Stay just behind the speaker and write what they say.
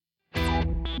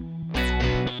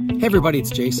Hey everybody, it's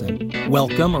Jason.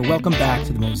 Welcome back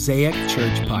to the Mosaic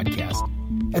Church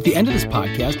Podcast. At the end of this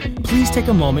podcast, please take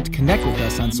a moment to connect with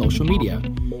us on social media.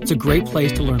 It's a great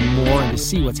place to learn more and to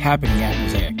see what's happening at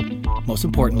Mosaic. Most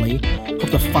importantly,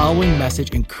 hope the following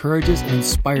message encourages and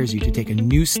inspires you to take a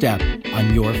new step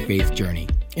on your faith journey.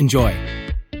 Enjoy.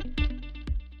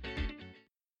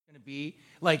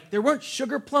 Like, there weren't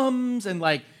sugar plums and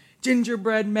like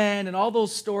gingerbread men and all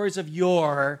those stories of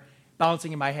yore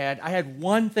bouncing in my head. I had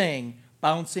one thing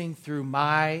bouncing through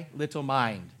my little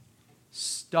mind: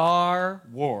 Star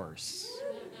Wars.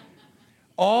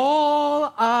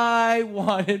 All I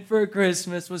wanted for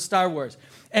Christmas was Star Wars.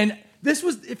 And this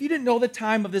was, if you didn't know the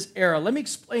time of this era, let me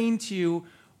explain to you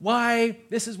why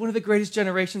this is one of the greatest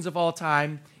generations of all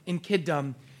time in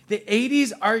kiddom. The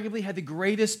 80s arguably had the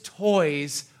greatest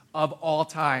toys of all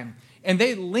time. And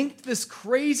they linked this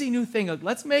crazy new thing of,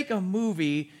 let's make a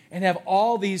movie and have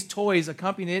all these toys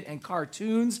accompany it and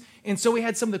cartoons. And so we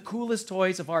had some of the coolest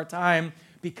toys of our time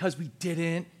because we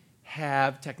didn't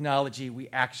have technology. We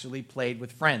actually played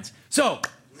with friends. So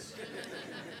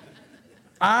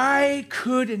I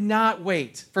could not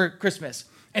wait for Christmas.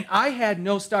 And I had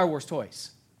no Star Wars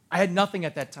toys. I had nothing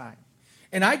at that time.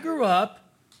 And I grew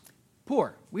up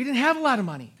poor. We didn't have a lot of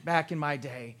money back in my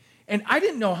day. And I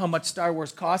didn't know how much Star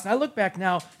Wars cost. And I look back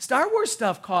now, Star Wars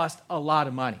stuff cost a lot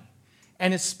of money.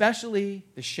 And especially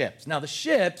the ships. Now, the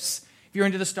ships, if you're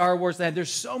into the Star Wars land,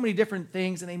 there's so many different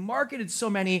things, and they marketed so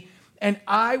many. And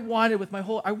I wanted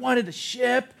a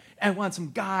ship, and I wanted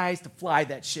some guys to fly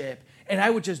that ship. And I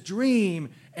would just dream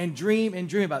and dream and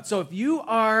dream about it. So if you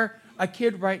are a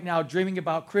kid right now dreaming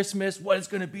about Christmas, what it's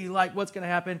going to be like, what's going to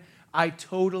happen, I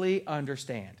totally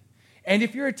understand. And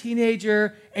if you're a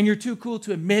teenager and you're too cool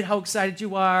to admit how excited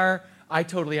you are, I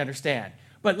totally understand.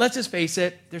 But let's just face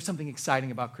it, there's something exciting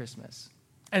about Christmas.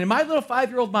 And in my little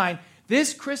 5-year-old mind,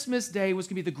 this Christmas day was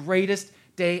going to be the greatest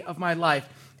day of my life.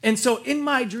 And so in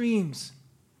my dreams,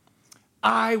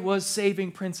 I was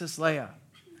saving Princess Leia.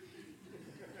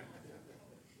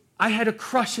 I had a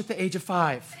crush at the age of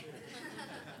 5.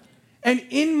 And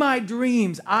in my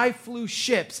dreams, I flew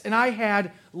ships, and I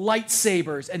had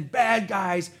lightsabers, and bad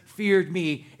guys feared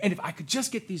me. And if I could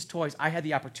just get these toys, I had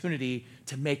the opportunity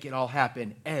to make it all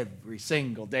happen every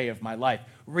single day of my life,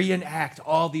 reenact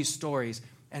all these stories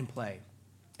and play.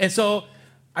 And so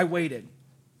I waited.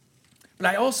 But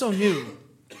I also knew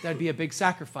that'd be a big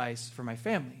sacrifice for my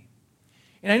family.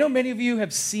 And I know many of you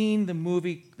have seen the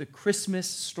movie The Christmas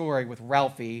Story with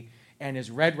Ralphie and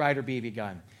his Red Ryder BB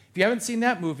gun. If you haven't seen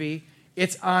that movie,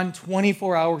 it's on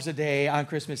 24 hours a day on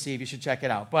Christmas Eve. You should check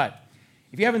it out. But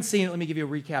if you haven't seen it, let me give you a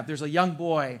recap. There's a young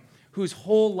boy whose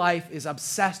whole life is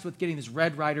obsessed with getting this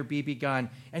Red Ryder BB gun,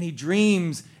 and he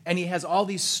dreams, and he has all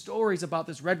these stories about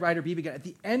this Red Ryder BB gun. At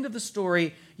the end of the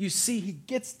story, you see he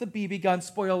gets the BB gun.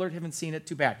 Spoiler alert, haven't seen it,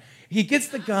 too bad. He gets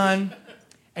the gun,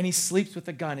 and he sleeps with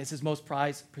the gun. It's his most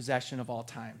prized possession of all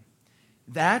time.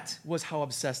 That was how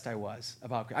obsessed I was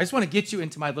about it. I just want to get you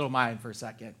into my little mind for a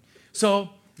second. So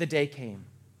the day came.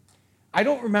 I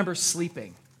don't remember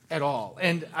sleeping at all.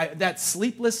 And that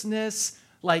sleeplessness,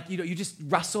 like, you just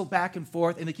wrestle back and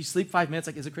forth, and like you sleep 5 minutes,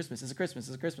 like, is it Christmas? Is it Christmas?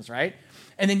 Is it Christmas, right?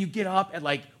 And then you get up at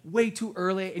like way too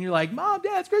early, and you're like, Mom,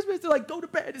 Dad, it's Christmas. They're like, go to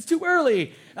bed, it's too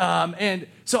early. And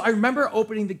so I remember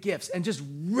opening the gifts and just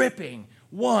ripping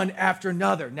one after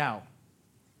another. Now,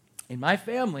 in my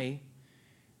family,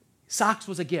 socks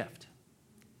was a gift.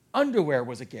 Underwear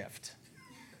was a gift.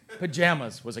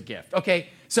 Pajamas was a gift. Okay,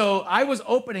 so I was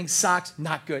opening socks,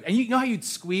 not good. And you know how you'd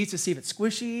squeeze to see if it's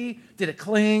squishy? Did it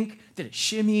clink? Did it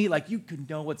shimmy? Like, you could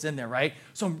know what's in there, right?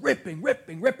 So I'm ripping,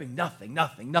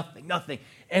 nothing.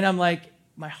 And I'm like,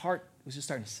 my heart was just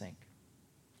starting to sink.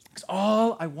 Because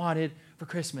all I wanted for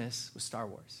Christmas was Star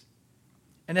Wars.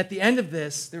 And at the end of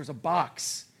this, there was a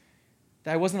box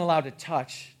that I wasn't allowed to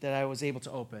touch that I was able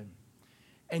to open.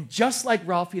 And just like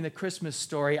Ralphie in the Christmas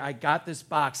Story, I got this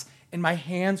box, and my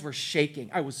hands were shaking.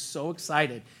 I was so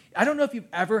excited. I don't know if you've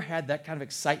ever had that kind of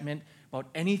excitement about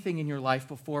anything in your life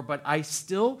before, but I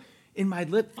still,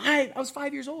 I was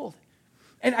 5 years old.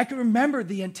 And I can remember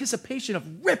the anticipation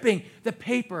of ripping the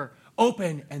paper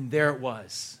open, and there it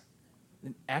was,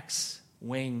 an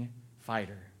X-Wing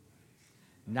fighter,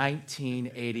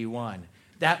 1981.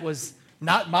 That was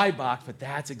not my box, but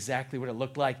that's exactly what it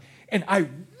looked like. And I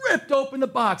ripped open the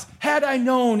box. Had I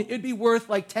known it'd be worth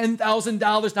like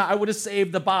 $10,000 now, I would have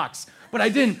saved the box. But I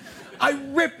didn't. I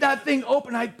ripped that thing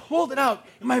open. I pulled it out.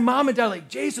 And my mom and dad were like,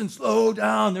 Jason, slow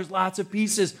down. There's lots of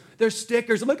pieces. There's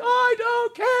stickers. I'm like, I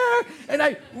don't care. And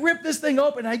I rip this thing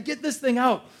open. I get this thing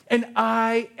out. And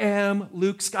I am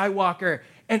Luke Skywalker.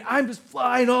 And I'm just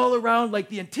flying all around. Like,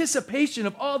 the anticipation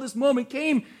of all this moment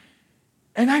came.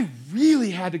 And I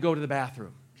really had to go to the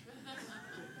bathroom.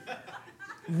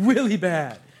 Really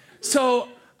bad. So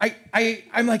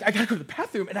I'm like, I got to go to the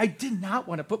bathroom. And I did not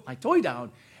want to put my toy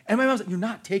down. And my mom's like, you're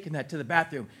not taking that to the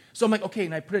bathroom. So I'm like, okay.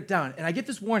 And I put it down. And I get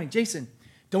this warning, Jason,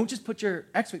 don't just put your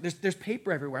X-Wing. There's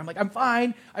paper everywhere. I'm like, I'm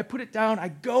fine. I put it down. I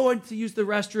go in to use the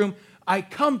restroom. I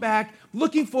come back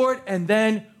looking for it. And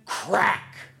then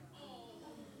crack.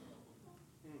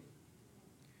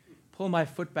 Pull my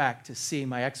foot back to see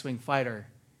my X-Wing fighter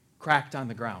cracked on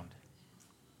the ground.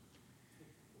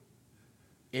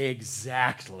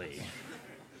 Exactly.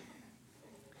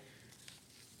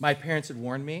 My parents had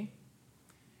warned me,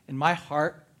 and my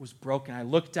heart was broken. I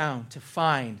looked down to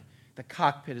find the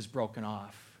cockpit is broken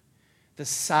off. The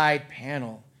side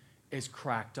panel is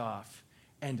cracked off,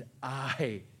 and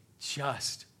I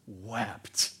just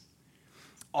wept.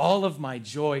 All of my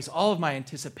joys, all of my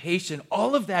anticipation,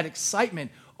 all of that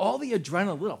excitement, all the adrenaline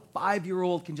a little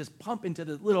 5-year-old can just pump into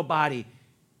the little body,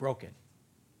 broken.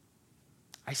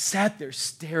 I sat there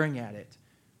staring at it,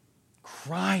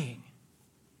 crying.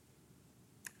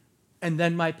 And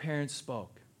then my parents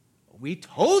spoke. We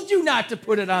told you not to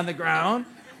put it on the ground.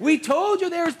 We told you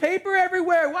there was paper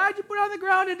everywhere. Why'd you put it on the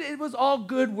ground? And it was all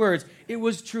good words. It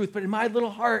was truth. But in my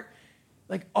little heart,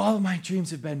 like all of my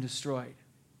dreams have been destroyed.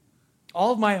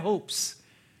 All of my hopes,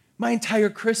 my entire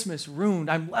Christmas ruined.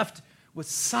 I'm left with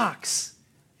socks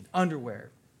and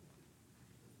underwear.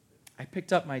 I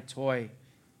picked up my toy.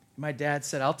 My dad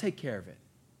said, I'll take care of it.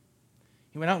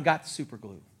 He went out and got super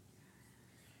glue.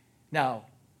 Now,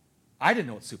 I didn't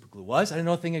know what super glue was. I didn't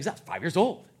know the thing existed. 5 years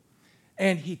old.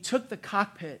 And he took the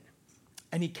cockpit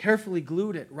and he carefully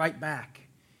glued it right back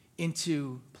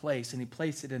into place. And he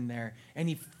placed it in there. And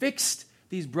he fixed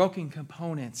these broken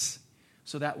components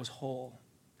so that was whole.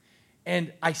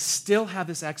 And I still have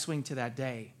this X-Wing to that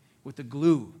day with the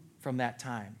glue from that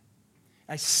time.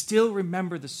 I still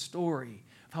remember the story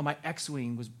of how my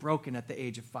X-Wing was broken at the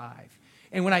age of 5.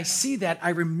 And when I see that,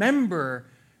 I remember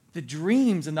the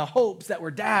dreams and the hopes that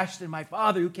were dashed in my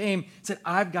father who came and said,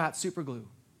 I've got super glue.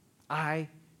 I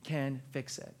can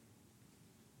fix it.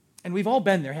 And we've all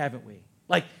been there, haven't we?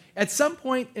 Like at some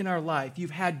point in our life,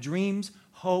 you've had dreams,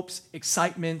 hopes,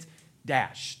 excitement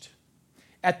dashed.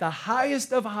 At the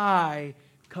highest of high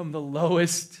come the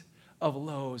lowest of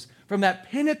lows. From that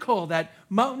pinnacle, that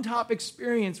mountaintop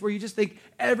experience where you just think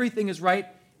everything is right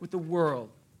with the world.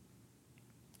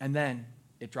 And then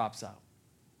it drops out.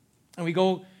 And we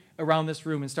go around this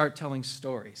room and start telling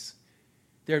stories.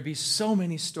 There'd be so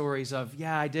many stories of,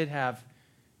 yeah, I did have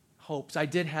hopes. I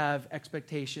did have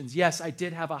expectations. Yes, I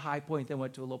did have a high point that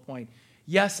went to a low point.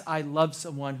 Yes, I loved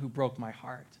someone who broke my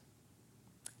heart.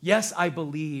 Yes, I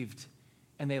believed,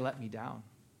 and they let me down.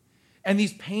 And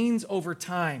these pains over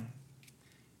time,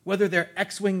 whether they're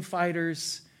X-Wing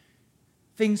fighters,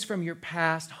 things from your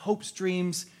past, hopes,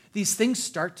 dreams, these things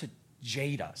start to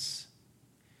jade us.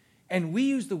 And we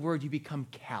use the word you become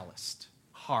calloused,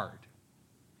 hard.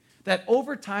 That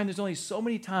over time, there's only so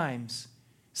many times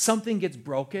something gets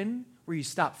broken where you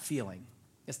stop feeling.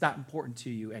 It's not important to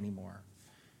you anymore.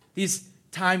 These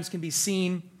times can be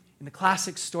seen in the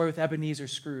classic story with Ebenezer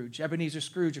Scrooge. Ebenezer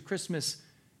Scrooge, A Christmas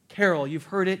Carol. You've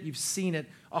heard it, you've seen it.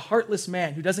 A heartless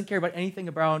man who doesn't care about anything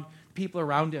about the people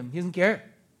around him. He doesn't care.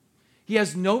 He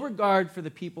has no regard for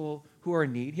the people who are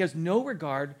in need. He has no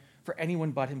regard for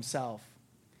anyone but himself.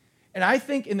 And I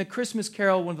think in the Christmas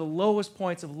Carol, one of the lowest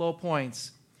points of low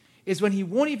points is when he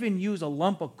won't even use a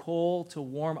lump of coal to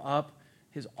warm up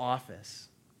his office.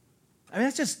 I mean,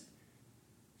 that's just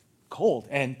cold,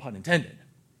 and pun intended.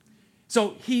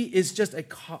 So he is just a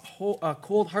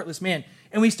cold, heartless man.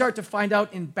 And we start to find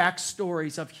out in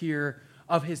backstories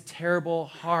of his terrible,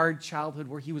 hard childhood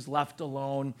where he was left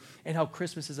alone and how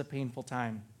Christmas is a painful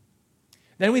time.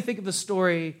 Then we think of the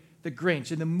story, The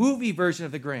Grinch. In the movie version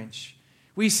of The Grinch,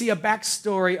 we see a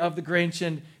backstory of the Grinch,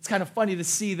 and it's kind of funny to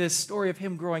see this story of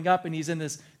him growing up, and he's in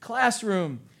this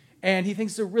classroom, and he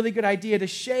thinks it's a really good idea to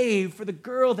shave for the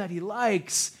girl that he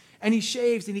likes, and he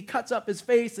shaves, and he cuts up his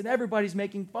face, and everybody's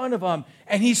making fun of him,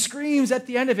 and he screams at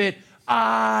the end of it,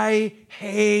 I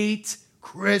hate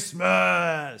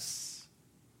Christmas,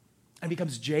 and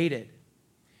becomes jaded.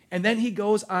 And then he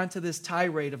goes on to this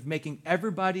tirade of making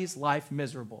everybody's life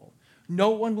miserable.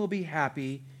 No one will be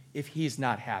happy if he's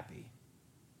not happy.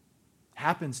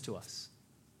 Happens to us.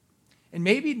 And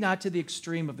maybe not to the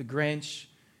extreme of the Grinch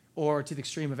or to the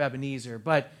extreme of Ebenezer,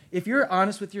 but if you're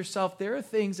honest with yourself, there are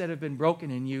things that have been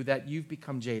broken in you that you've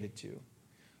become jaded to.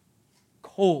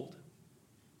 Cold.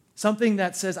 Something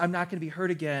that says, I'm not going to be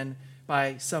hurt again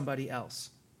by somebody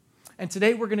else. And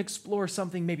today we're going to explore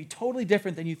something maybe totally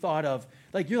different than you thought of.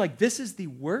 Like you're like, this is the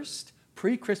worst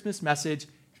pre-Christmas message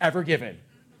ever given.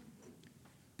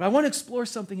 But I want to explore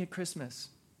something at Christmas.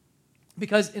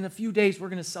 Because in a few days, we're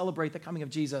going to celebrate the coming of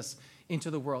Jesus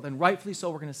into the world. And rightfully so,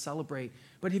 we're going to celebrate.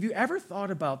 But have you ever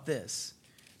thought about this?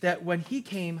 That when he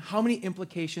came, how many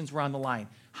implications were on the line?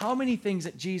 How many things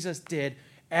that Jesus did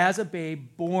as a babe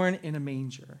born in a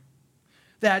manger?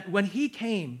 That when he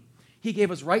came, he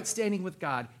gave us right standing with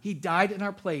God. He died in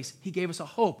our place. He gave us a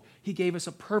hope. He gave us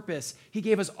a purpose. He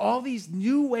gave us all these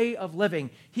new way of living.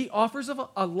 He offers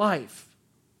a life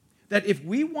that if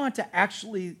we want to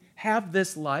actually have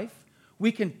this life,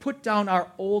 we can put down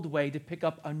our old way to pick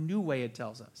up a new way, it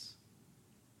tells us.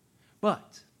 But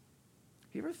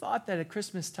have you ever thought that at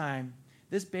Christmas time,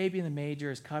 this baby in the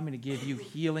manger is coming to give you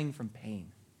healing from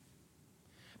pain?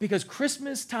 Because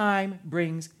Christmas time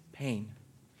brings pain.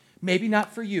 Maybe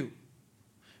not for you.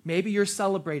 Maybe you're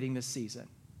celebrating this season,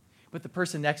 but the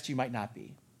person next to you might not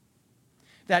be.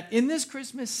 That in this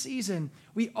Christmas season,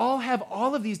 we all have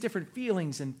all of these different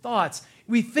feelings and thoughts.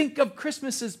 We think of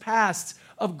Christmases past,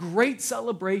 of great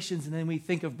celebrations, and then we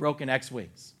think of broken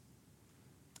X-Wings.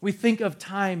 We think of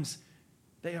times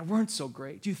that weren't so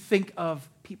great. Do you think of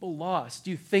people lost?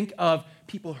 Do you think of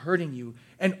people hurting you?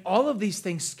 And all of these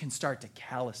things can start to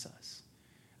callous us.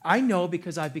 I know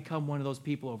because I've become one of those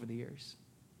people over the years.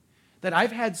 That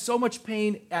I've had so much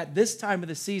pain at this time of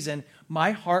the season,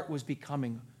 my heart was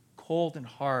becoming cold and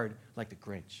hard like the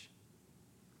Grinch.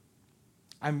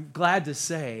 I'm glad to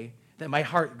say that my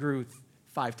heart grew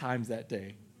 5 times that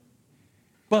day.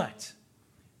 But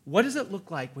what does it look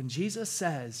like when Jesus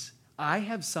says, I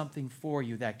have something for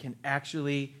you that can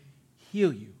actually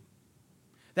heal you?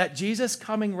 That Jesus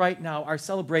coming right now, our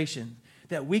celebration,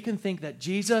 that we can think that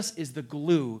Jesus is the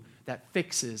glue that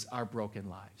fixes our broken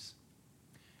lives.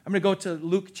 I'm going to go to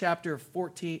Luke chapter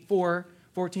 14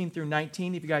 through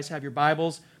 19. If you guys have your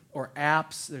Bibles or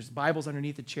apps, there's Bibles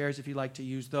underneath the chairs if you'd like to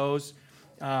use those.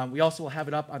 We also will have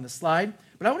it up on the slide.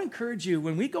 But I want to encourage you,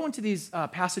 when we go into these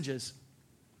passages,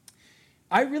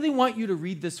 I really want you to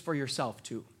read this for yourself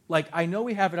too. Like, I know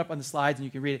we have it up on the slides and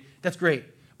you can read it. That's great.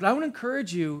 But I want to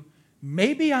encourage you,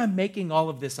 maybe I'm making all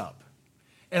of this up.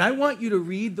 And I want you to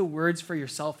read the words for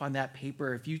yourself on that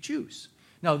paper if you choose.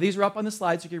 Now, these are up on the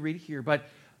slides, so you can read it here. But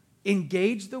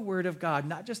engage the Word of God,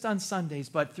 not just on Sundays,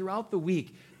 but throughout the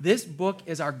week. This book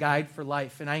is our guide for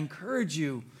life. And I encourage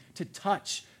you to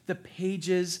touch. The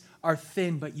pages are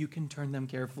thin, but you can turn them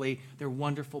carefully. They're a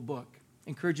wonderful book. I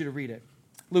encourage you to read it.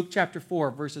 Luke chapter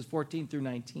 4, verses 14 through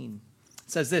 19.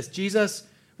 Says this, Jesus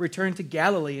returned to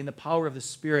Galilee in the power of the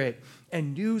Spirit,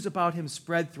 and news about him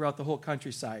spread throughout the whole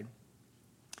countryside.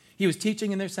 He was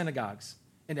teaching in their synagogues,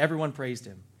 and everyone praised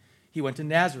him. He went to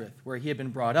Nazareth, where he had been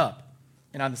brought up,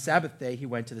 and on the Sabbath day he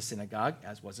went to the synagogue,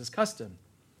 as was his custom.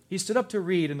 He stood up to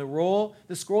read, and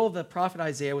the scroll of the prophet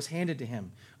Isaiah was handed to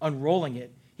him. Unrolling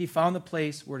it, he found the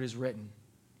place where it is written.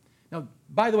 Now,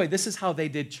 by the way, this is how they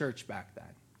did church back then.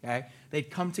 Okay? They'd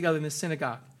come together in the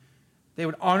synagogue. They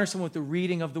would honor someone with the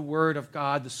reading of the Word of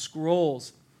God, the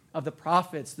scrolls of the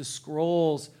prophets, the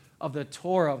scrolls of the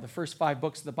Torah, of the first 5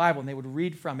 books of the Bible, and they would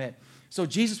read from it. So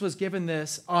Jesus was given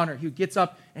this honor. He gets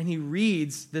up and he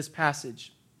reads this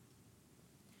passage.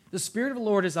 The Spirit of the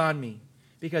Lord is on me,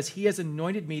 because he has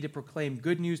anointed me to proclaim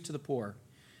good news to the poor.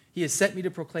 He has sent me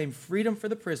to proclaim freedom for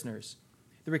the prisoners,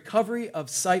 the recovery of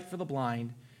sight for the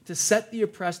blind, to set the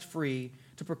oppressed free,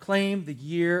 to proclaim the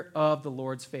year of the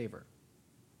Lord's favor.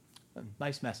 A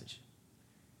nice message.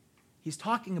 He's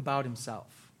talking about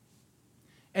himself.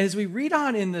 And as we read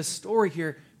on in this story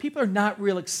here, people are not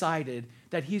real excited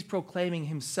that he's proclaiming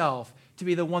himself to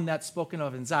be the one that's spoken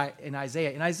of in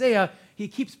Isaiah. In Isaiah, he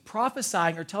keeps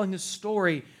prophesying or telling this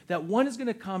story that one is going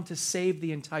to come to save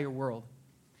the entire world.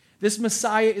 This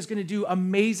Messiah is going to do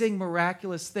amazing,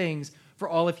 miraculous things for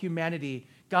all of humanity.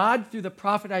 God, through the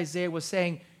prophet Isaiah, was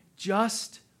saying,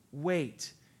 just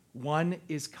wait, one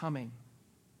is coming.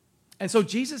 And so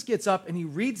Jesus gets up and he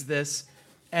reads this,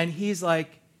 and he's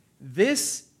like,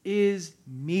 this is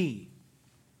me.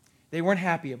 They weren't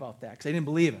happy about that because they didn't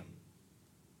believe him.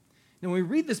 And when we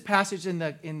read this passage in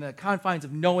the confines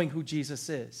of knowing who Jesus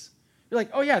is, you're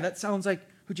like, oh yeah, that sounds like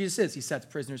who Jesus is. He sets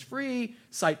prisoners free,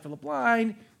 sight for the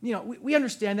blind. You know, we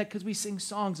understand that because we sing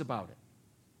songs about it.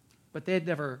 But they had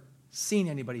never seen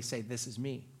anybody say, this is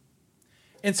me.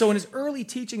 And so in his early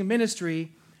teaching and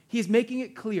ministry, he's making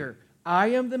it clear, I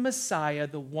am the Messiah,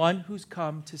 the one who's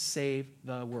come to save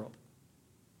the world.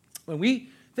 When we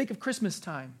think of Christmas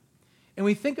time, and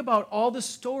we think about all the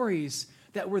stories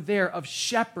that were there of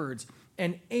shepherds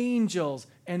and angels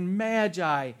and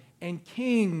magi and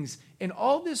kings, and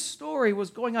all this story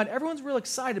was going on. Everyone's real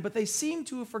excited, but they seem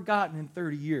to have forgotten in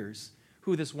 30 years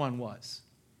who this one was.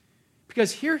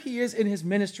 Because here he is in his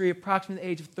ministry, approximately the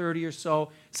age of 30 or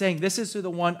so, saying, this is the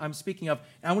one I'm speaking of.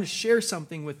 And I want to share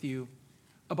something with you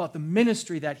about the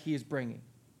ministry that he is bringing.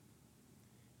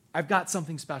 I've got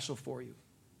something special for you.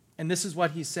 And this is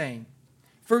what he's saying.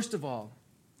 First of all,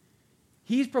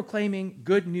 he's proclaiming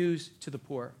good news to the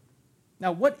poor.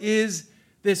 Now, what is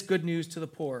this good news to the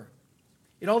poor?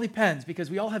 It all depends,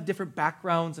 because we all have different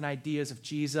backgrounds and ideas of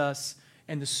Jesus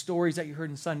and the stories that you heard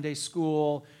in Sunday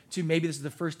school, to maybe this is the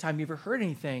first time you ever heard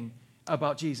anything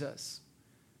about Jesus.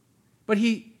 But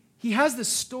he has this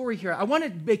story here. I want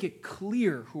to make it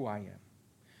clear who I am.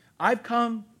 I've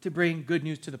come to bring good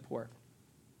news to the poor.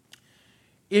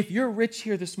 If you're rich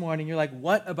here this morning, you're like,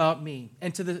 what about me?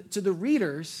 And to the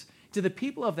readers, to the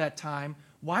people of that time,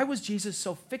 why was Jesus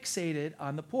so fixated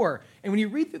on the poor? And when you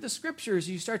read through the scriptures,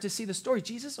 you start to see the story.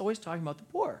 Jesus is always talking about the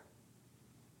poor.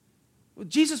 Well,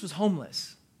 Jesus was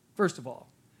homeless, first of all,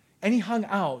 and he hung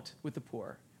out with the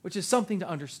poor, which is something to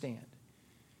understand.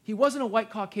 He wasn't a white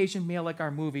Caucasian male like our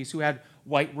movies who had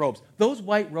white robes. Those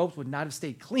white robes would not have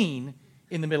stayed clean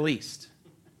in the Middle East.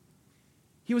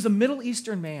 He was a Middle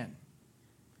Eastern man,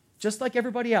 just like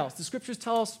everybody else. The scriptures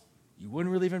tell us you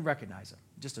wouldn't really even recognize him,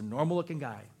 just a normal-looking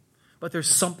guy. But there's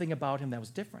something about him that was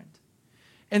different.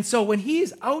 And so when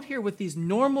he's out here with these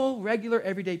normal, regular,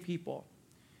 everyday people,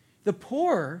 the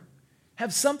poor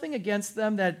have something against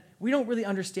them that we don't really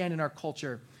understand in our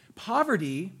culture.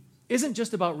 Poverty isn't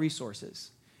just about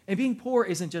resources. And being poor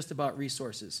isn't just about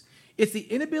resources. It's the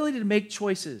inability to make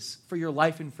choices for your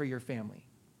life and for your family.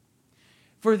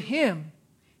 For him,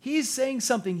 he's saying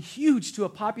something huge to a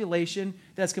population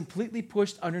that's completely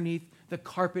pushed underneath the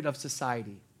carpet of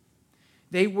society.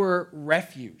 They were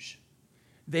refuge.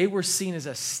 They were seen as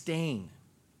a stain.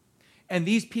 And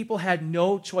these people had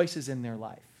no choices in their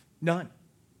life. None.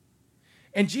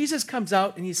 And Jesus comes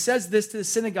out and he says this to the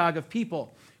synagogue of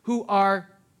people who are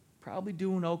probably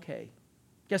doing okay.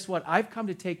 Guess what? I've come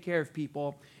to take care of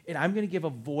people, and I'm going to give a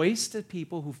voice to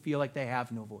people who feel like they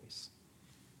have no voice.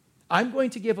 I'm going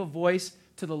to give a voice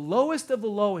to the lowest of the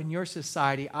low in your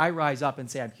society. I rise up and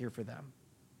say, I'm here for them.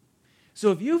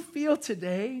 So if you feel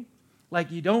today like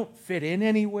you don't fit in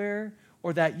anywhere,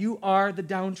 or that you are the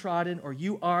downtrodden, or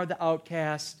you are the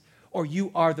outcast, or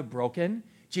you are the broken,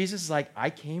 Jesus is like, I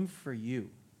came for you.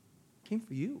 I came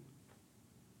for you.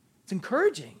 It's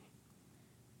encouraging.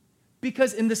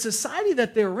 Because in the society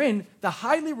that they're in, the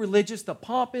highly religious, the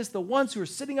pompous, the ones who are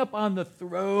sitting up on the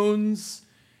thrones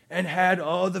and had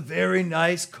all the very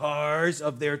nice cars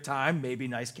of their time, maybe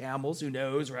nice camels, who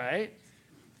knows, right?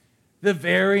 The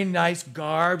very nice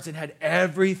garbs and had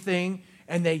everything,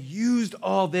 and they used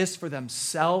all this for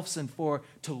themselves and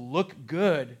to look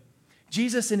good.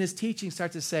 Jesus in his teaching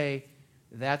starts to say,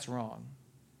 that's wrong.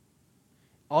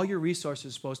 All your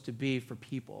resources are supposed to be for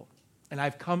people. And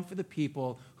I've come for the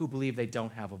people who believe they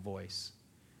don't have a voice.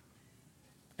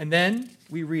 And then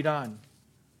we read on.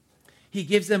 He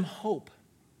gives them hope.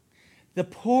 The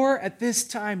poor at this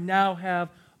time now have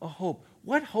a hope.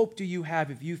 What hope do you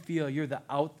have if you feel you're the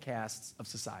outcasts of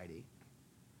society?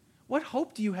 What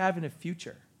hope do you have in a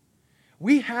future?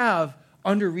 We have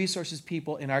under-resourced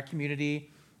people in our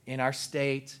community, in our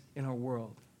state, in our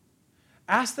world.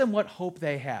 Ask them what hope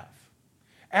they have.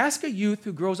 Ask a youth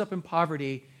who grows up in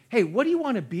poverty, hey, what do you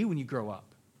want to be when you grow up?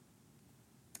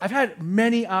 I've had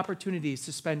many opportunities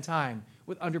to spend time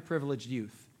with underprivileged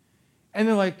youth. And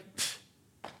they're like,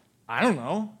 I don't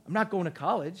know. I'm not going to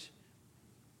college.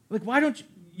 Like, why don't you?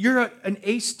 You're an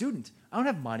A student. I don't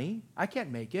have money. I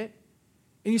can't make it.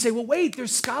 And you say, well, wait,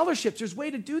 there's scholarships. There's a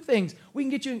way to do things. We can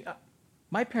get you.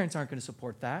 My parents aren't going to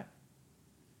support that.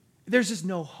 There's just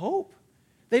no hope.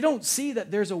 They don't see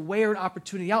that there's a way or an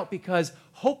opportunity out because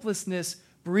hopelessness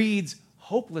breeds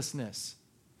hopelessness.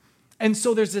 And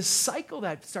so there's this cycle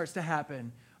that starts to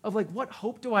happen of like, what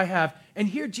hope do I have? And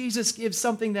here Jesus gives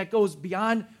something that goes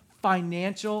beyond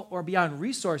financial or beyond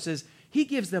resources. He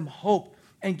gives them hope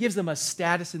and gives them a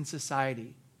status in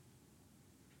society.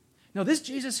 Now, this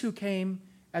Jesus who came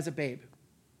as a babe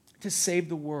to save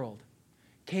the world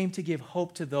came to give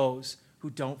hope to those who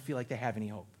don't feel like they have any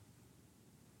hope.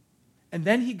 And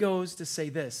then he goes to say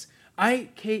this,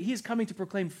 he's coming to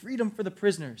proclaim freedom for the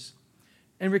prisoners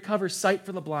and recover sight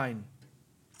for the blind.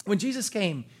 When Jesus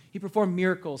came, he performed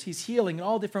miracles. He's healing in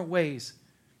all different ways.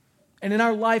 And in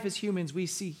our life as humans, we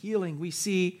see healing. We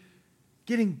see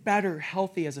getting better,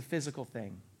 healthy as a physical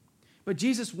thing. But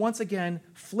Jesus once again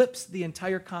flips the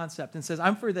entire concept and says,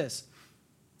 I'm for this.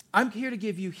 I'm here to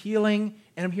give you healing,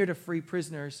 and I'm here to free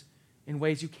prisoners in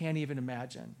ways you can't even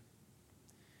imagine.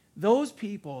 Those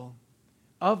people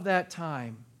of that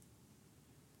time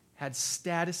had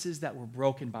statuses that were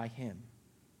broken by him.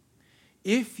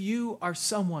 If you are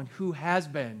someone who has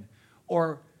been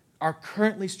or are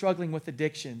currently struggling with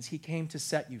addictions, he came to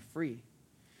set you free.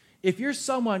 If you're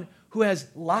someone who has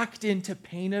locked into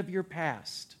pain of your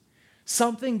past,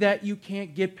 something that you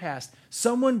can't get past,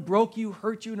 someone broke you,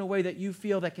 hurt you in a way that you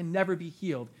feel that can never be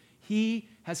healed, he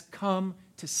has come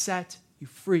to set you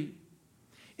free.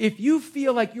 If you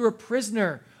feel like you're a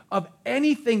prisoner of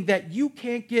anything that you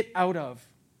can't get out of,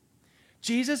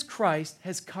 Jesus Christ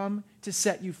has come to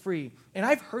set you free. And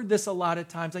I've heard this a lot of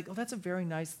times, like, oh, that's a very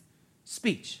nice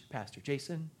speech, Pastor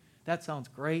Jason. That sounds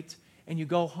great. And you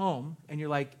go home and you're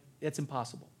like, it's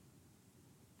impossible.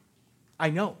 I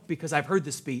know, because I've heard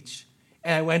the speech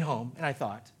and I went home and I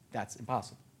thought, that's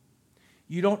impossible.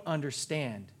 You don't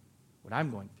understand what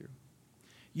I'm going through.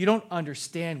 You don't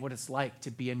understand what it's like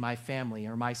to be in my family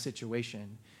or my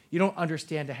situation. You don't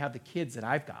understand to have the kids that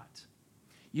I've got.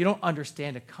 You don't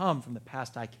understand to come from the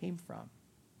past I came from.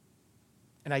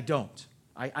 And I don't.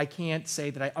 I can't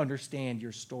say that I understand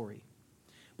your story.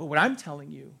 But what I'm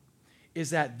telling you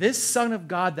is that this Son of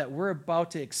God that we're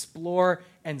about to explore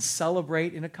and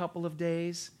celebrate in a couple of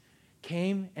days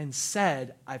came and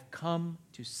said, I've come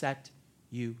to set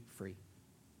you free.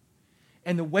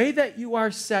 And the way that you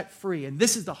are set free, and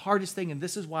this is the hardest thing, and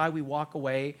this is why we walk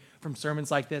away from sermons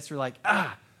like this, we're like,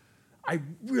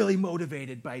 I'm really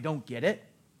motivated, but I don't get it,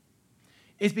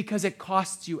 is because it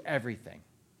costs you everything.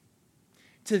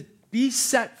 To be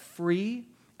set free,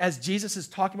 as Jesus is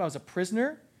talking about as a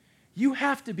prisoner, you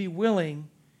have to be willing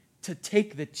to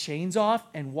take the chains off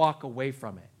and walk away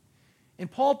from it. And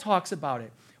Paul talks about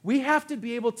it. We have to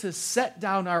be able to set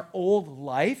down our old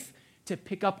life to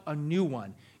pick up a new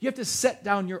one. You have to set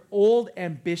down your old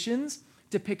ambitions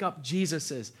to pick up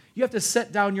Jesus's. You have to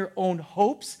set down your own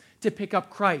hopes to pick up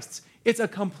Christ's. It's a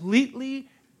completely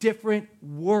different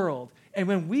world. And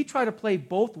when we try to play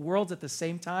both worlds at the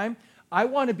same time, I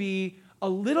want to be a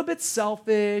little bit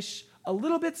selfish, a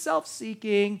little bit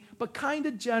self-seeking, but kind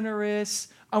of generous.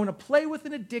 I want to play with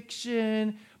an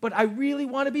addiction, but I really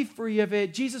want to be free of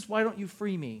it. Jesus, why don't you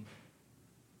free me?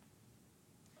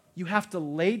 You have to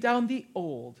lay down the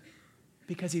old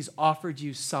because he's offered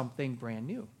you something brand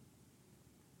new.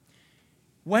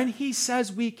 When he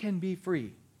says we can be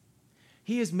free,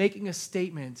 he is making a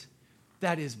statement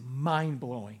that is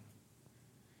mind-blowing.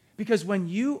 Because when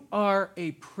you are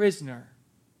a prisoner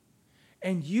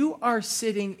and you are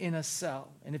sitting in a cell,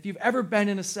 and if you've ever been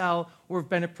in a cell or have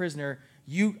been a prisoner,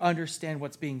 you understand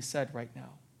what's being said right now.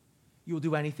 You will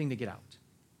do anything to get out.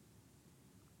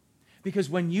 Because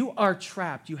when you are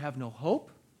trapped, you have no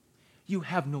hope, you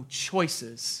have no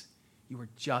choices. You are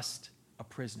just a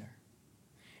prisoner.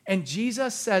 And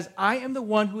Jesus says, I am the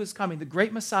one who is coming, the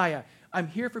great Messiah. I'm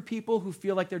here for people who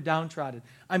feel like they're downtrodden.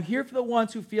 I'm here for the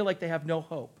ones who feel like they have no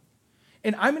hope.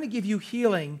 And I'm going to give you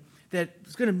healing that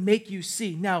is going to make you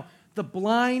see. Now, the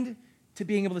blind to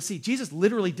being able to see. Jesus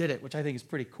literally did it, which I think is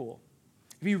pretty cool.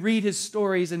 If you read his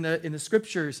stories in the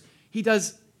scriptures, he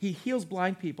heals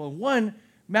blind people. And one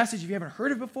message, if you haven't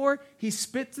heard it before, he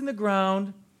spits in the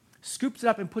ground, scoops it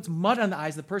up, and puts mud on the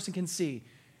eyes the person can see.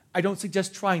 I don't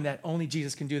suggest trying that. Only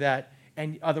Jesus can do that,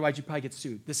 and otherwise you probably get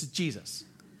sued. This is Jesus.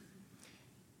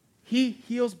 He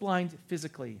heals blind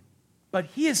physically, but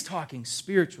he is talking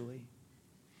spiritually.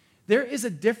 There is a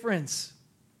difference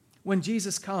when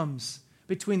Jesus comes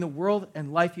between the world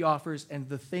and life he offers and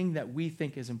the thing that we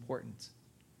think is important.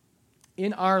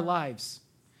 In our lives,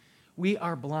 we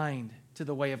are blind to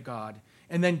the way of God.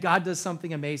 And then God does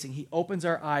something amazing. He opens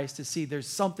our eyes to see there's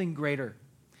something greater.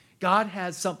 God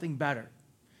has something better.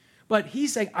 But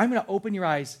he's saying, I'm going to open your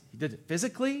eyes. He did it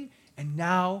physically, and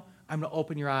now I'm going to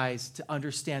open your eyes to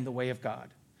understand the way of God.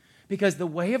 Because the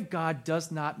way of God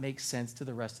does not make sense to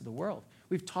the rest of the world.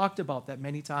 We've talked about that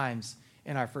many times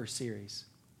in our first series.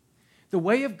 The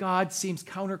way of God seems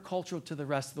countercultural to the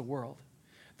rest of the world.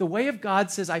 The way of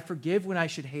God says, I forgive when I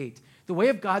should hate. The way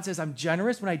of God says, I'm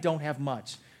generous when I don't have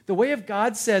much. The way of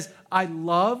God says, I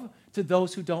love to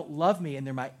those who don't love me, and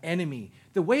they're my enemy.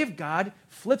 The way of God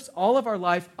flips all of our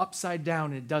life upside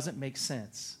down, and it doesn't make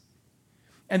sense.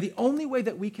 And the only way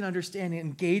that we can understand and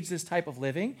engage this type of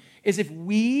living is if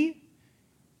we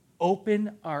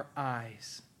open our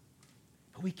eyes.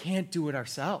 But we can't do it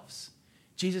ourselves.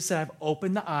 Jesus said, I've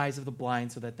opened the eyes of the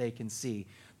blind so that they can see.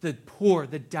 The poor,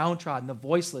 the downtrodden, the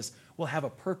voiceless will have a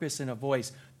purpose and a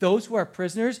voice. Those who are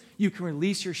prisoners, you can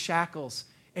release your shackles,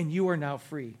 and you are now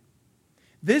free.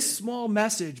 This small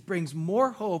message brings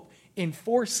more hope in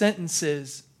 4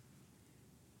 sentences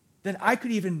than I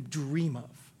could even dream of.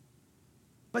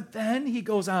 But then he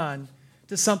goes on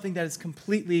to something that is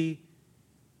completely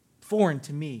foreign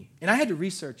to me. And I had to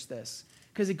research this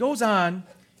because it goes on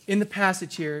in the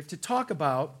passage here to talk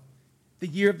about the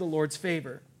year of the Lord's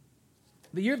favor.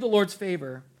 The year of the Lord's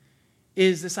favor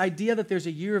is this idea that there's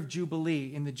a year of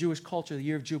Jubilee in the Jewish culture, the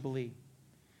year of Jubilee.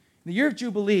 The year of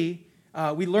Jubilee,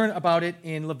 we learn about it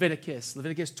in Leviticus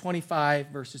 25,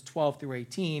 verses 12 through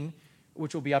 18,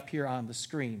 which will be up here on the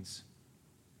screens.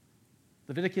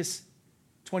 Leviticus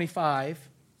 25,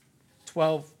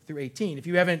 12 through 18. If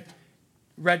you haven't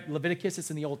read Leviticus, it's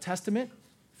in the Old Testament.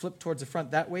 Flip towards the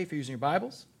front that way if you're using your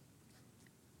Bibles.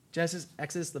 Genesis,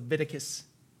 Exodus, Leviticus,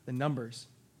 the Numbers.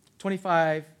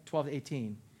 25, 12 to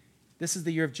 18. This is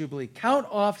the year of Jubilee. Count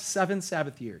off 7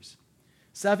 Sabbath years.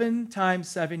 7 times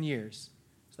 7 years.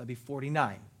 So that'd be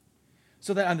 49.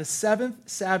 So that on the 7th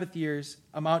Sabbath years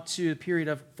amount to a period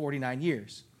of 49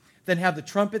 years. Then have the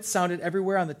trumpets sounded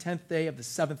everywhere on the 10th day of the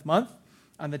 7th month.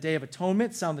 On the day of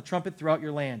atonement, sound the trumpet throughout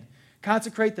your land.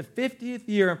 Consecrate the 50th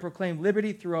year and proclaim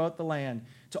liberty throughout the land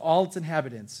to all its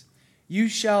inhabitants. It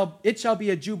shall be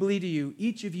a jubilee to you.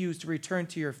 Each of you is to return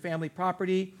to your family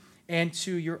property and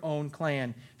to your own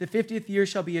clan. The 50th year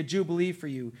shall be a jubilee for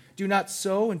you. Do not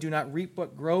sow and do not reap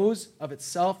what grows of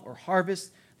itself or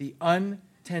harvest the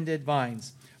untended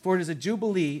vines. For it is a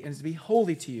jubilee and is to be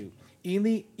holy to you.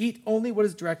 Eat only what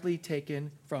is directly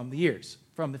taken from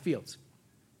the fields.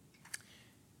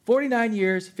 49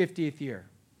 years, 50th year.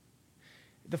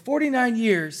 The 49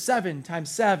 years, 7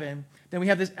 times 7, then we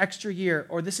have this extra year,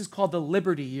 or this is called the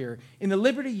Liberty Year. In the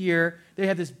Liberty Year, they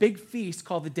have this big feast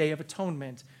called the Day of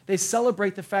Atonement. They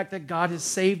celebrate the fact that God has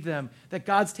saved them, that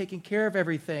God's taking care of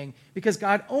everything, because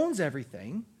God owns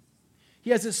everything.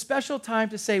 He has a special time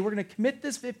to say, we're going to commit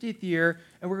this 50th year,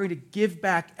 and we're going to give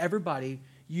back everybody.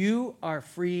 You are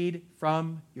freed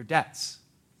from your debts.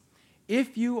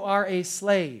 If you are a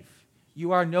slave,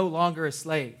 you are no longer a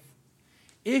slave.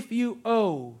 If you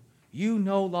owe, you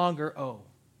no longer owe.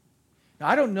 Now,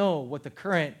 I don't know what the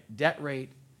current debt rate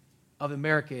of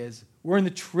America is. We're in the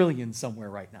trillions somewhere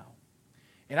right now.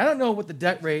 And I don't know what the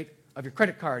debt rate of your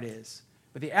credit card is,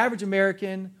 but the average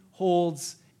American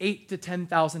holds $8,000 to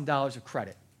 $10,000 of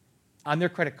credit on their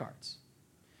credit cards.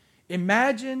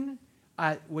 Imagine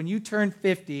when you turn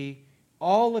 50,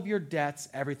 all of your debts,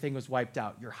 everything was wiped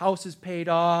out. Your house is paid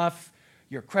off.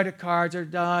 Your credit cards are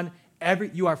done.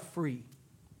 You are free.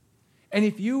 And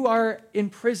if you are in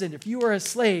prison, if you are a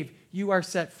slave, you are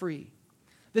set free.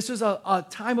 This was a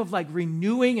time of like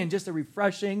renewing and just a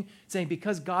refreshing, saying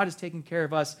because God is taking care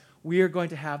of us, we are going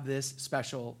to have this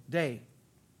special day.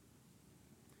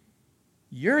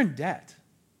 You're in debt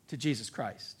to Jesus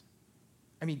Christ.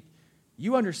 I mean,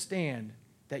 you understand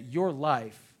that your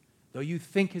life, though you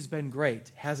think has been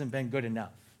great, hasn't been good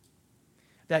enough.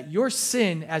 That your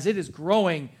sin, as it is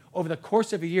growing over the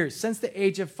course of a year, since the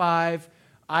age of 5,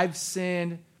 I've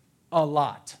sinned a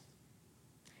lot.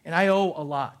 And I owe a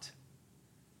lot.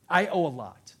 I owe a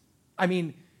lot. I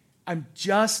mean, I'm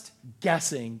just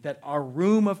guessing that our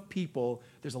room of people,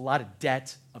 there's a lot of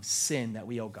debt of sin that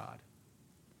we owe God.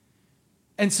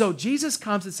 And so Jesus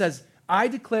comes and says, I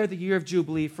declare the year of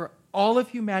Jubilee for all of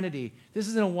humanity. This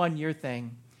isn't a one-year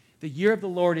thing. The year of the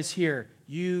Lord is here.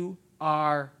 You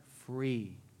are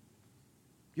free.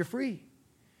 You're free.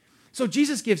 So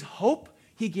Jesus gives hope.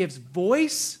 He gives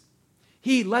voice.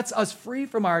 He lets us free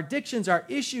from our addictions, our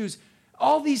issues,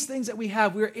 all these things that we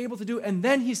have, we are able to do. And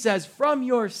then he says, from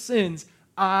your sins,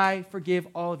 I forgive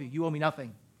all of you. You owe me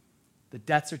nothing. The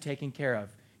debts are taken care of.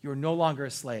 You're no longer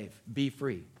a slave. Be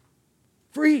free.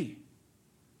 Free.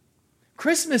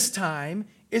 Christmas time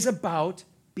is about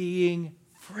being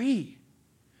free.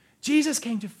 Jesus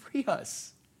came to free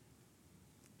us.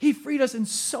 He freed us in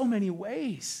so many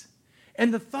ways.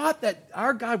 And the thought that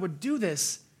our God would do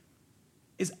this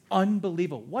is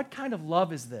unbelievable. What kind of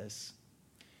love is this?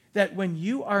 That when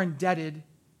you are indebted,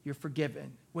 you're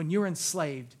forgiven. When you're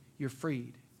enslaved, you're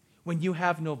freed. When you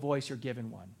have no voice, you're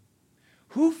given one.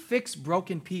 Who fixed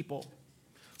broken people?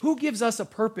 Who gives us a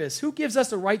purpose? Who gives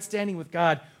us a right standing with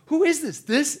God? Who is this?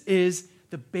 This is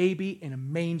the baby in a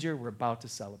manger we're about to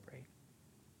celebrate.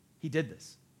 He did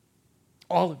this.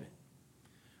 All of it.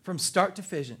 From start to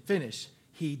finish,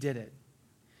 he did it.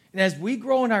 And as we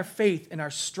grow in our faith and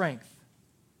our strength,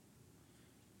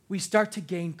 we start to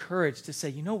gain courage to say,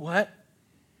 you know what?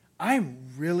 I'm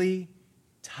really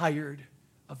tired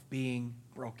of being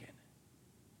broken.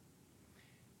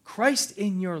 Christ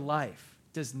in your life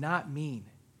does not mean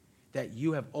that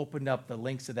you have opened up the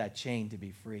links of that chain to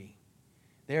be free.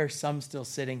 There are some still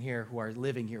sitting here who are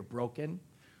living here broken,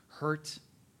 hurt,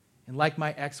 and like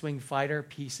my X-Wing fighter,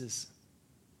 pieces.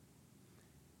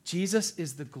 Jesus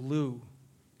is the glue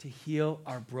to heal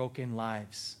our broken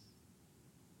lives.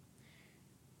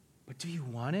 But do you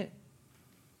want it?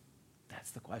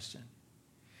 That's the question.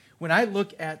 When I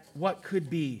look at what could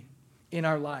be in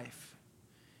our life,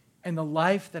 And the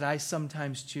life that I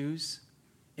sometimes choose,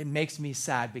 it makes me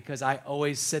sad because I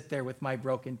always sit there with my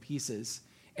broken pieces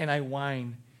and I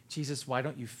whine, Jesus, why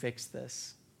don't you fix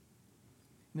this?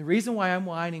 And the reason why I'm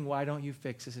whining, why don't you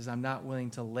fix this, is I'm not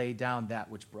willing to lay down that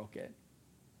which broke it.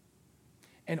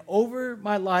 And over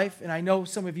my life, and I know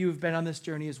some of you have been on this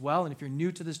journey as well, and if you're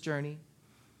new to this journey,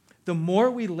 the more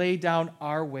we lay down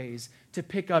our ways to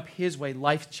pick up his way,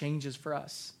 life changes for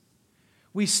us.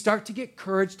 We start to get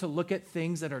courage to look at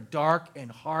things that are dark and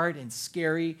hard and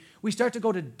scary. We start to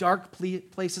go to dark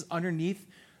places underneath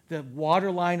the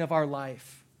waterline of our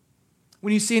life.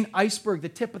 When you see an iceberg, the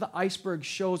tip of the iceberg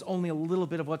shows only a little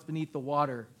bit of what's beneath the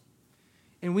water.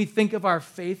 And we think of our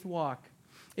faith walk.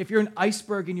 If you're an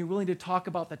iceberg and you're willing to talk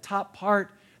about the top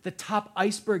part, the top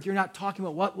iceberg, you're not talking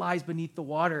about what lies beneath the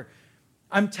water.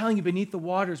 I'm telling you, beneath the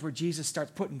water is where Jesus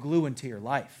starts putting glue into your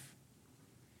life.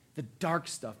 The dark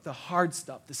stuff, the hard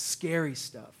stuff, the scary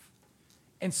stuff,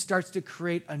 and starts to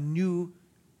create a new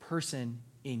person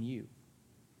in you.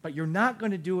 But you're not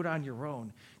going to do it on your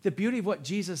own. The beauty of what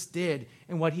Jesus did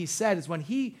and what he said is when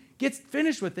he gets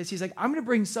finished with this, he's like, I'm going to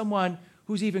bring someone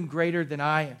who's even greater than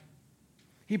I am.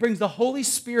 He brings the Holy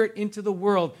Spirit into the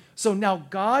world. So now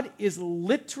God is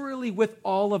literally with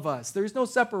all of us. There's no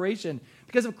separation.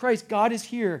 Because of Christ, God is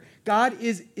here. God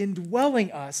is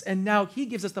indwelling us. And now he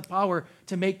gives us the power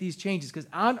to make these changes. Because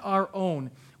on our own,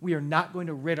 we are not going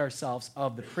to rid ourselves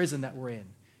of the prison that we're in.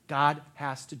 God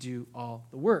has to do all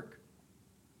the work.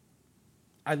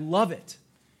 I love it.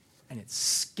 And it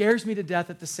scares me to death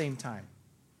at the same time.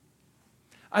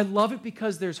 I love it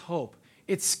because there's hope.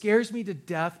 It scares me to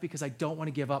death because I don't want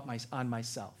to give up on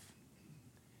myself.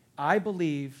 I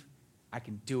believe I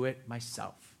can do it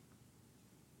myself.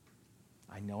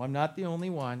 I know I'm not the only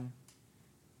one.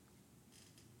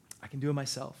 I can do it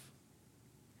myself.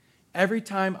 Every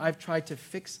time I've tried to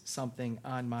fix something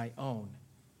on my own,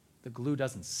 the glue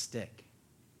doesn't stick.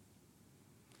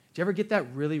 Did you ever get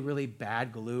that really, really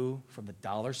bad glue from the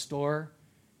dollar store?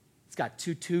 It's got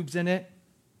 2 tubes in it,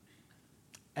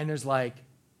 and there's like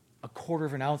 1/4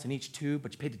 of an ounce in each tube,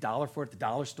 but you paid $1 for it at the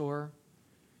dollar store,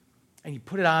 and you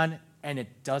put it on, and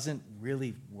it doesn't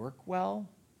really work well.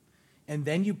 And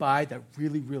then you buy that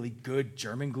really, really good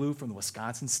German glue from the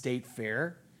Wisconsin State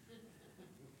Fair.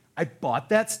 I bought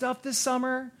that stuff this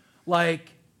summer.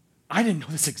 Like, I didn't know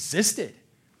this existed.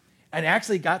 And I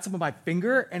actually got some on my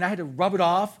finger, and I had to rub it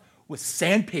off with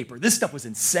sandpaper. This stuff was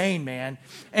insane, man.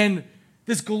 And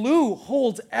this glue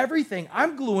holds everything.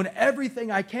 I'm gluing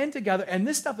everything I can together, and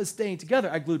this stuff is staying together.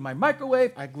 I glued my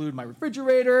microwave. I glued my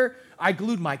refrigerator. I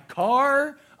glued my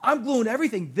car. I'm gluing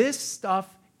everything. This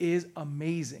stuff is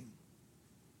amazing.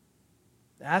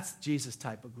 That's Jesus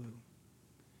type of glue.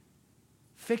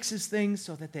 Fixes things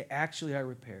so that they actually are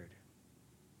repaired.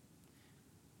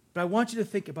 But I want you to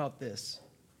think about this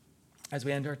as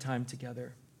we end our time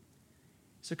together.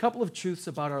 So a couple of truths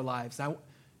about our lives. Now,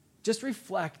 just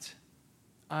reflect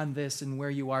on this and where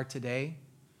you are today.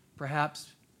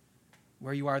 Perhaps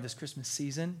where you are this Christmas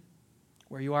season,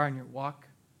 where you are in your walk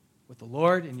with the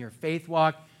Lord, in your faith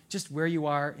walk, just where you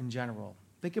are in general.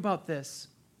 Think about this.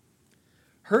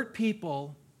 Hurt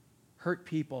people,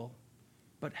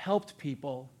 but helped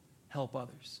people help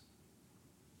others.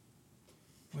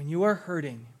 When you are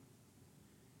hurting,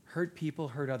 hurt people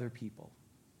hurt other people.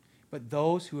 But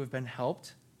those who have been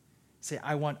helped say,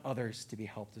 I want others to be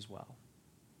helped as well.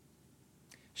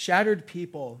 Shattered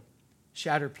people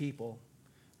shatter people,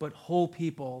 but whole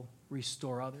people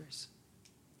restore others.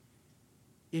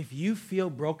 If you feel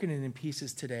broken and in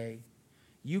pieces today,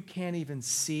 you can't even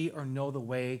see or know the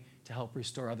way to help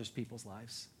restore other people's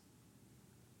lives.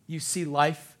 You see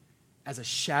life as a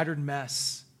shattered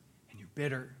mess, and you're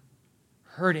bitter,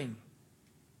 hurting,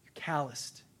 you're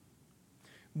calloused.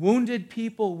 Wounded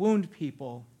people wound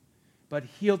people, but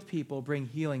healed people bring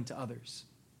healing to others.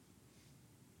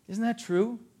 Isn't that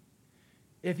true?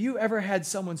 If you ever had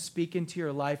someone speak into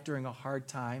your life during a hard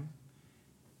time,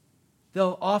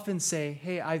 they'll often say,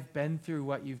 hey, I've been through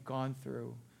what you've gone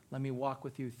through. Let me walk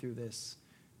with you through this.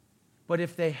 But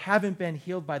if they haven't been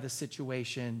healed by the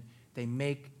situation, they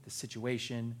make the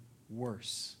situation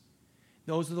worse.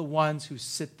 Those are the ones who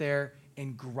sit there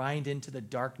and grind into the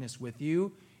darkness with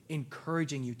you,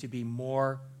 encouraging you to be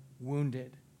more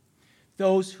wounded.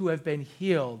 Those who have been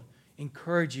healed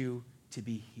encourage you to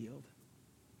be healed.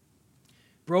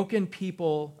 Broken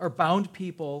people, or bound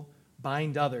people,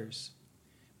 bind others,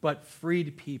 but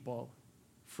freed people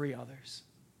free others.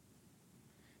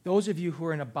 Those of you who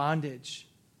are in a bondage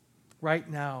right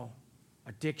now,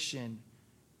 addiction,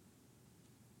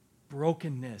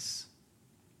 brokenness,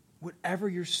 whatever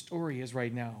your story is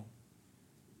right now,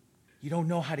 you don't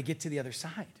know how to get to the other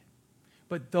side.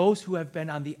 But those who have been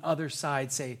on the other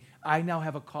side say, I now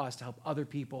have a cause to help other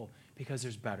people because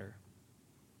there's better.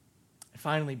 And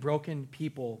finally, broken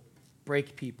people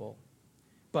break people,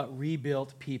 but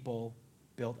rebuilt people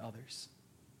build others.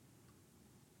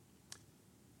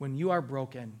 When you are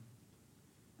broken,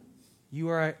 you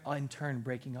are in turn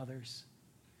breaking others.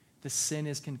 The sin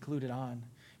is concluded on.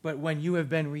 But when you have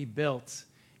been rebuilt,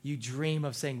 you dream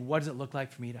of saying, what does it look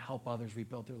like for me to help others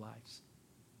rebuild their lives?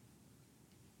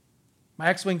 My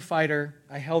X-Wing fighter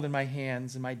I held in my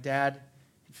hands, and my dad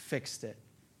had fixed it.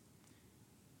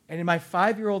 And in my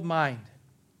 5-year-old mind,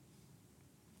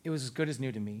 it was as good as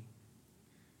new to me.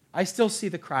 I still see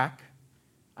the crack.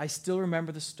 I still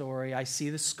remember the story. I see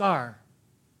the scar.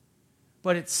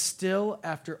 But it's still,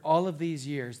 after all of these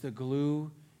years, the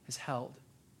glue is held.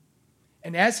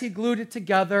 And as he glued it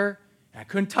together, I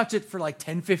couldn't touch it for like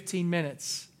 10, 15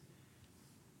 minutes.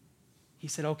 He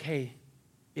said, okay,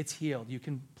 it's healed. You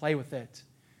can play with it.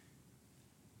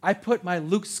 I put my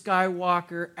Luke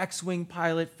Skywalker X-Wing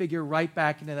pilot figure right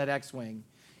back into that X-Wing.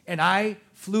 And I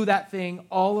flew that thing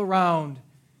all around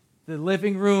the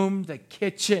living room, the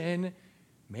kitchen,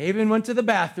 may even went to the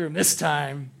bathroom this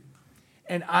time.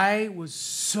 And I was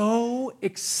so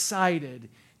excited,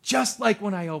 just like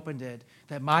when I opened it,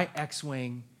 that my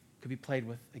X-Wing could be played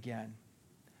with again.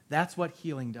 That's what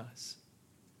healing does.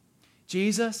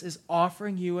 Jesus is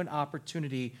offering you an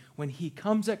opportunity when he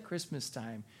comes at Christmas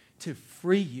time to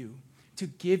free you, to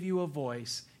give you a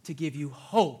voice, to give you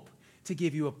hope, to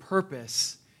give you a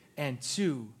purpose, and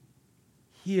to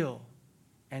heal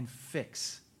and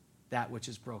fix that which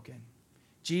is broken.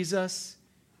 Jesus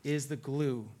is the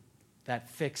glue that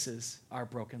fixes our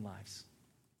broken lives.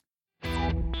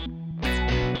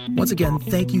 Once again,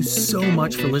 thank you so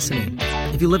much for listening.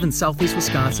 If you live in Southeast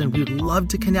Wisconsin, we would love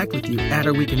to connect with you at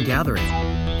our weekend gathering.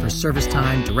 For service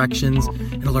time, directions,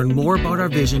 and to learn more about our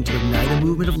vision to ignite a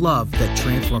movement of love that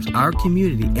transforms our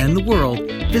community and the world,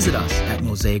 visit us at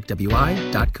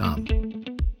mosaicwi.com.